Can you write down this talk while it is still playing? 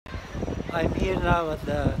I'm here now at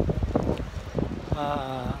the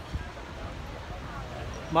uh,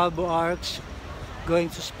 Marble Arch, going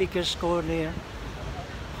to Speaker's Corner,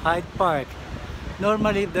 Hyde Park.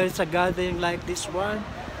 Normally, if there is a gathering like this one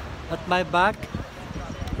at my back,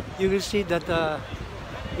 you will see that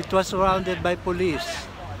it was surrounded by police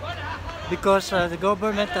because the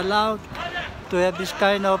government allowed to have this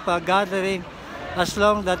kind of gathering as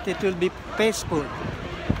long that it will be peaceful,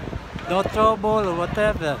 no trouble or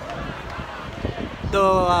whatever.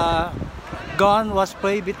 Though gun was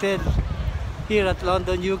prohibited here at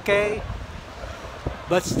London, UK,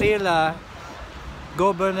 but still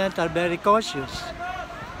government are very cautious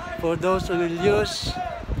for those who will use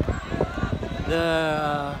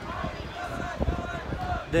their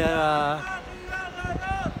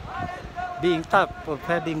being tough of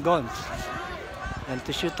having guns and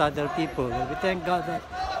to shoot other people. We thank God that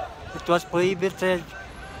it was prohibited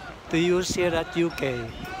to use here at UK.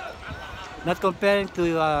 Not comparing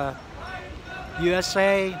to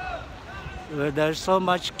USA, where there's so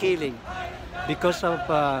much killing because of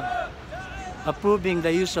approving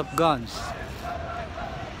the use of guns.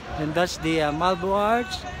 And that's the Marble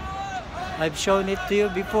Arch. I've shown it to you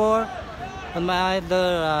before on my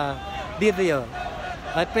other video.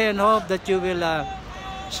 I pray and hope that you will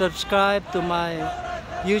subscribe to my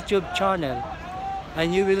YouTube channel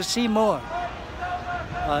and you will see more.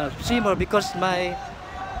 Because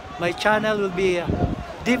my channel will be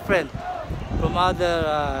different from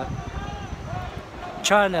other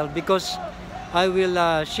channel, because I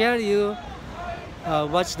will share you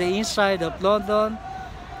what's the inside of London,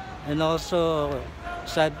 and also,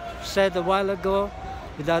 as I said a while ago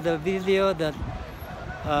with other video, that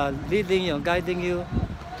leading you, guiding you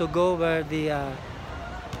to go where the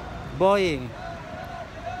buying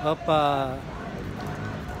of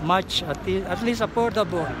much at least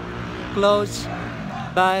affordable clothes,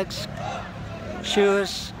 bags,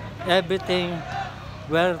 shoes, everything.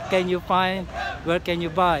 Where can you find, where can you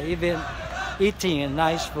buy, even eating and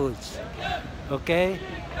nice foods. Okay,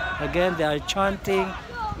 again they are chanting.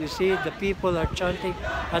 You see the people are chanting.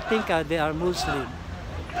 I think they are Muslim,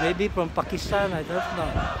 maybe from Pakistan, I don't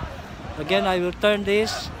know. Again, I will turn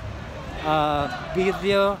this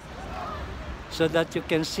video so that you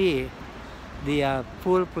can see the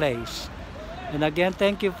full place. And again,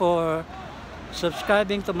 thank you for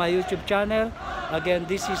subscribing to my YouTube channel. Again,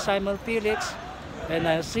 this is Simon Felix, and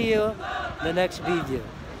I'll see you in the next video.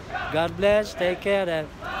 God bless, take care, and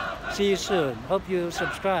see you soon. Hope you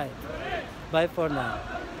subscribe. Bye for now.